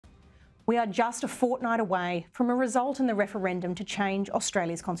We are just a fortnight away from a result in the referendum to change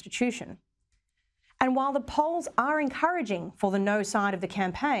Australia's constitution. And while the polls are encouraging for the no side of the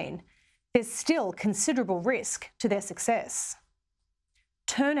campaign, there's still considerable risk to their success.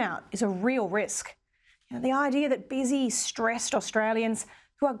 Turnout is a real risk. The idea that busy, stressed Australians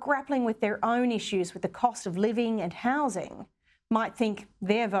who are grappling with their own issues with the cost of living and housing might think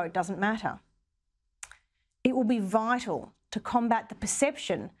their vote doesn't matter. It will be vital to combat the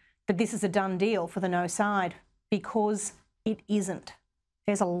perception that this is a done deal for the no side, because it isn't.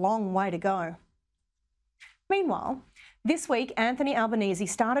 There's a long way to go. Meanwhile, this week, Anthony Albanese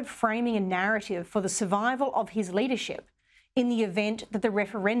started framing a narrative for the survival of his leadership in the event that the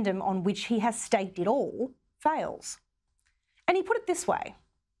referendum on which he has staked it all fails. And he put it this way.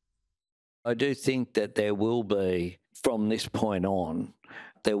 I do think that there will be, from this point on,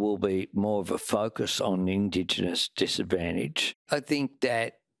 there will be more of a focus on Indigenous disadvantage. I think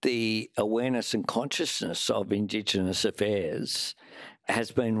that the awareness and consciousness of Indigenous affairs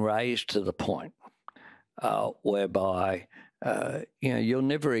has been raised to the point whereby, you'll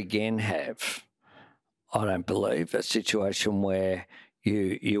never again have, I don't believe, a situation where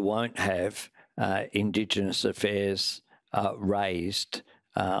you won't have Indigenous affairs raised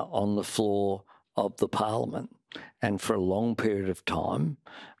on the floor of the Parliament. And for a long period of time,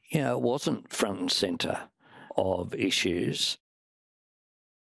 it wasn't front and centre of issues.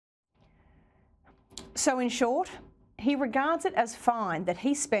 So in short, he regards it as fine that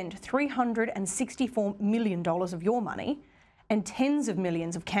he spent $364 million of your money and tens of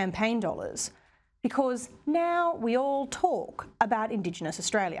millions of campaign dollars because now we all talk about Indigenous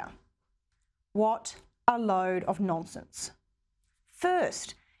Australia. What a load of nonsense.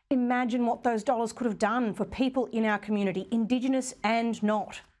 First, imagine what those dollars could have done for people in our community, Indigenous and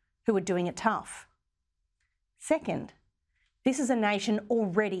not, who are doing it tough. Second, this is a nation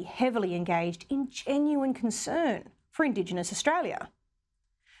already heavily engaged in genuine concern for Indigenous Australia.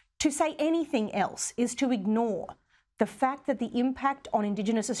 To say anything else is to ignore the fact that the impact on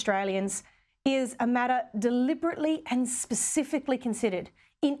Indigenous Australians is a matter deliberately and specifically considered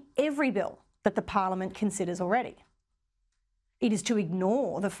in every bill that the Parliament considers already. It is to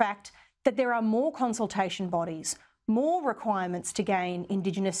ignore the fact that there are more consultation bodies, more requirements to gain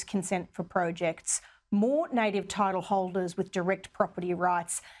Indigenous consent for projects, more native title holders with direct property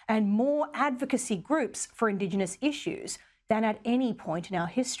rights, and more advocacy groups for Indigenous issues than at any point in our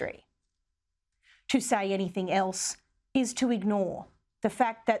history. To say anything else is to ignore the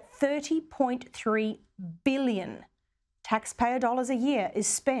fact that $30.3 billion taxpayer dollars a year is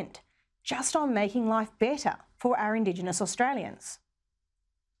spent just on making life better for our Indigenous Australians.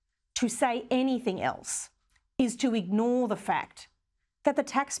 To say anything else is to ignore the fact that the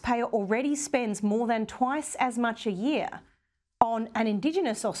taxpayer already spends more than twice as much a year on an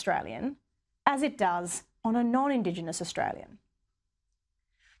Indigenous Australian as it does on a non-Indigenous Australian.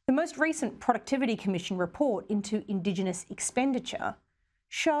 The most recent Productivity Commission report into Indigenous expenditure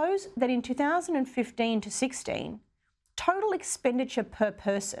shows that in 2015 to 16, total expenditure per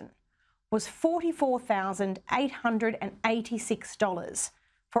person was $44,886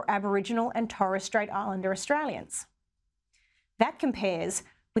 for Aboriginal and Torres Strait Islander Australians. That compares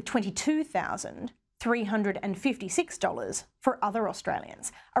with $22,356 for other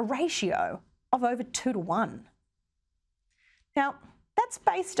Australians, a ratio of over 2 to 1. Now, that's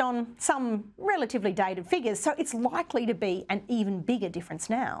based on some relatively dated figures, so it's likely to be an even bigger difference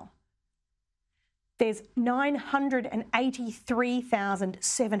now. There's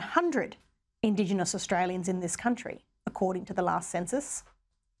 983,700 Indigenous Australians in this country, according to the last census.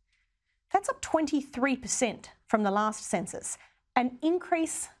 That's up 23% from the last census, an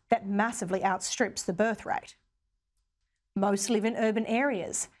increase that massively outstrips the birth rate. Most live in urban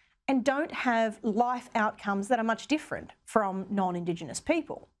areas and don't have life outcomes that are much different from non-Indigenous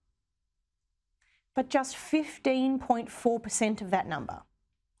people. But just 15.4% of that number,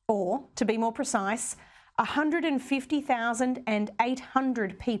 or to be more precise,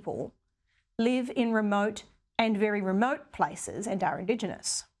 150,800 people live in remote and very remote places and are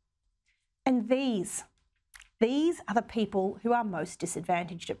Indigenous. And these are the people who are most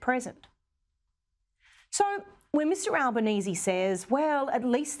disadvantaged at present. So when Mr Albanese says, well, at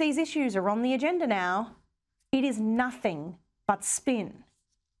least these issues are on the agenda now, it is nothing but spin.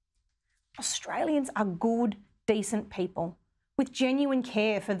 Australians are good, decent people with genuine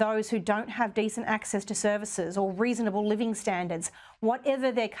care for those who don't have decent access to services or reasonable living standards,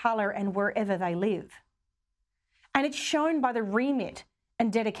 whatever their colour and wherever they live. And it's shown by the remit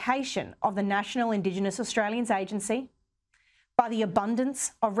and dedication of the National Indigenous Australians Agency, by the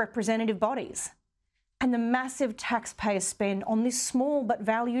abundance of representative bodies, and the massive taxpayer spend on this small but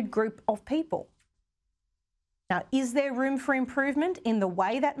valued group of people. Now, is there room for improvement in the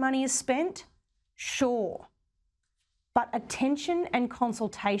way that money is spent? Sure. But attention and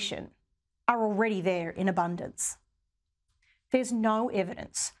consultation are already there in abundance. There's no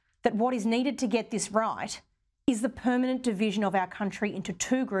evidence that what is needed to get this right is the permanent division of our country into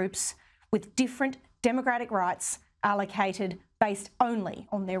two groups with different democratic rights allocated based only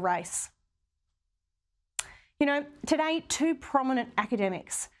on their race. You know, today, two prominent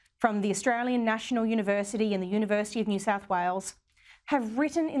academics from the Australian National University and the University of New South Wales have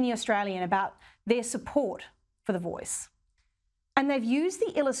written in The Australian about their support for the voice. And they've used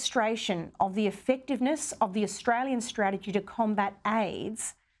the illustration of the effectiveness of the Australian strategy to combat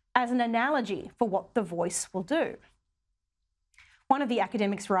AIDS as an analogy for what the voice will do. One of the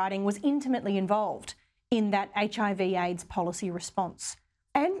academics writing was intimately involved in that HIV/AIDS policy response.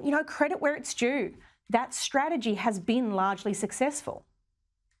 And, you know, credit where it's due, that strategy has been largely successful.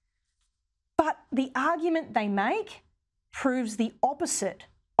 But the argument they make proves the opposite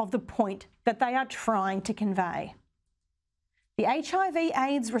of the point that they are trying to convey. The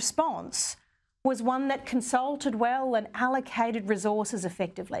HIV/AIDS response was one that consulted well and allocated resources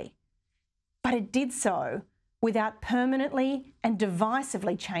effectively, but it did so without permanently and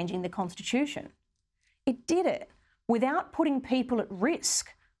divisively changing the Constitution. It did it without putting people at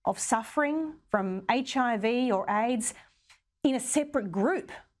risk of suffering from HIV or AIDS in a separate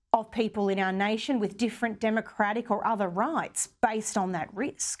group of people in our nation with different democratic or other rights based on that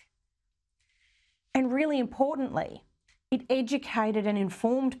risk. And really importantly, it educated and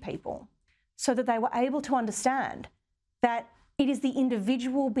informed people so that they were able to understand that it is the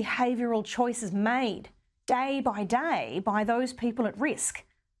individual behavioural choices made day by day by those people at risk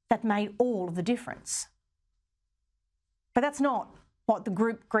that made all of the difference. But that's not what the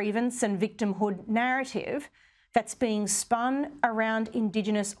group grievance and victimhood narrative that's being spun around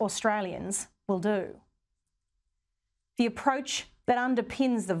Indigenous Australians will do. The approach that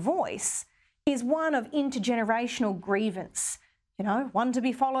underpins the voice is one of intergenerational grievance, you know, one to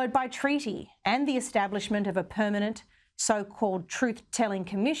be followed by treaty and the establishment of a permanent so-called truth-telling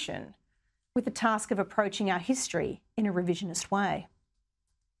commission with the task of approaching our history in a revisionist way.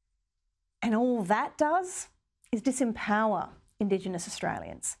 And all that does is disempower Indigenous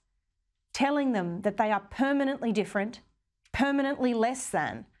Australians, telling them that they are permanently different, permanently less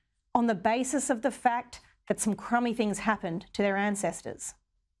than, on the basis of the fact that some crummy things happened to their ancestors.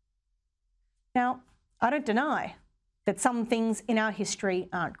 Now, I don't deny that some things in our history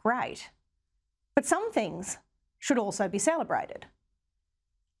aren't great, but some things should also be celebrated.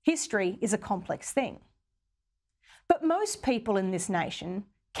 History is a complex thing. But most people in this nation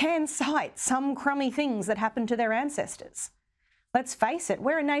can cite some crummy things that happened to their ancestors. Let's face it,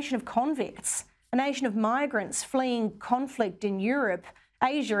 we're a nation of convicts, a nation of migrants fleeing conflict in Europe,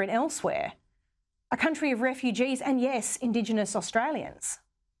 Asia and elsewhere, a country of refugees and, yes, Indigenous Australians.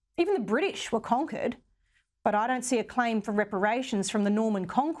 Even the British were conquered, but I don't see a claim for reparations from the Norman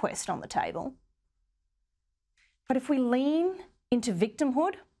conquest on the table. But if we lean into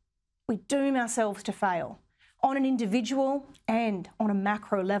victimhood, we doom ourselves to fail on an individual and on a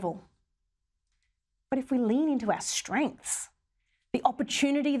macro level. But if we lean into our strengths, the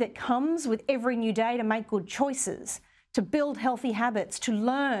opportunity that comes with every new day to make good choices, to build healthy habits, to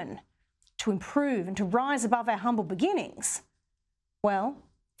learn, to improve and to rise above our humble beginnings, well,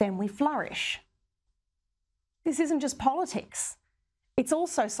 then we flourish. This isn't just politics, it's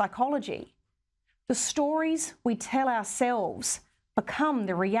also psychology. The stories we tell ourselves become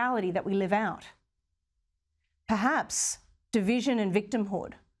the reality that we live out. Perhaps division and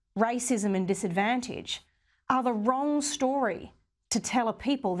victimhood, racism and disadvantage are the wrong story to tell a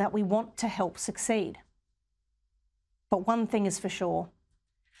people that we want to help succeed. But one thing is for sure,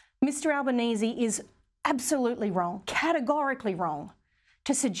 Mr. Albanese is absolutely wrong, categorically wrong,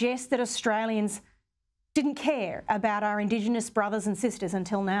 to suggest that Australians didn't care about our Indigenous brothers and sisters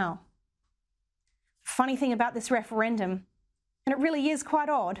until now. Funny thing about this referendum, and it really is quite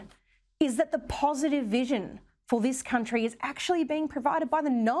odd, is that the positive vision for this country is actually being provided by the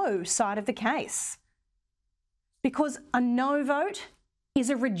no side of the case. Because a no vote is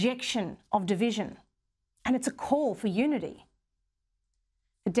a rejection of division, and it's a call for unity.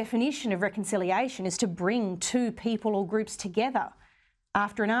 The definition of reconciliation is to bring two people or groups together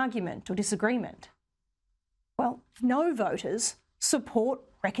after an argument or disagreement. Well, no voters support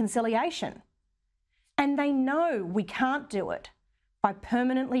reconciliation, and they know we can't do it by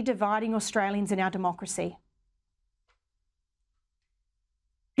permanently dividing Australians in our democracy.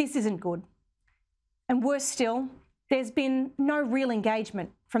 This isn't good. And worse still, there's been no real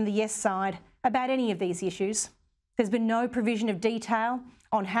engagement from the yes side about any of these issues. There's been no provision of detail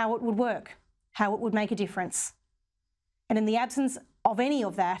on how it would work, how it would make a difference. And in the absence of any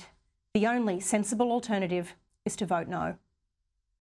of that, the only sensible alternative is to vote no.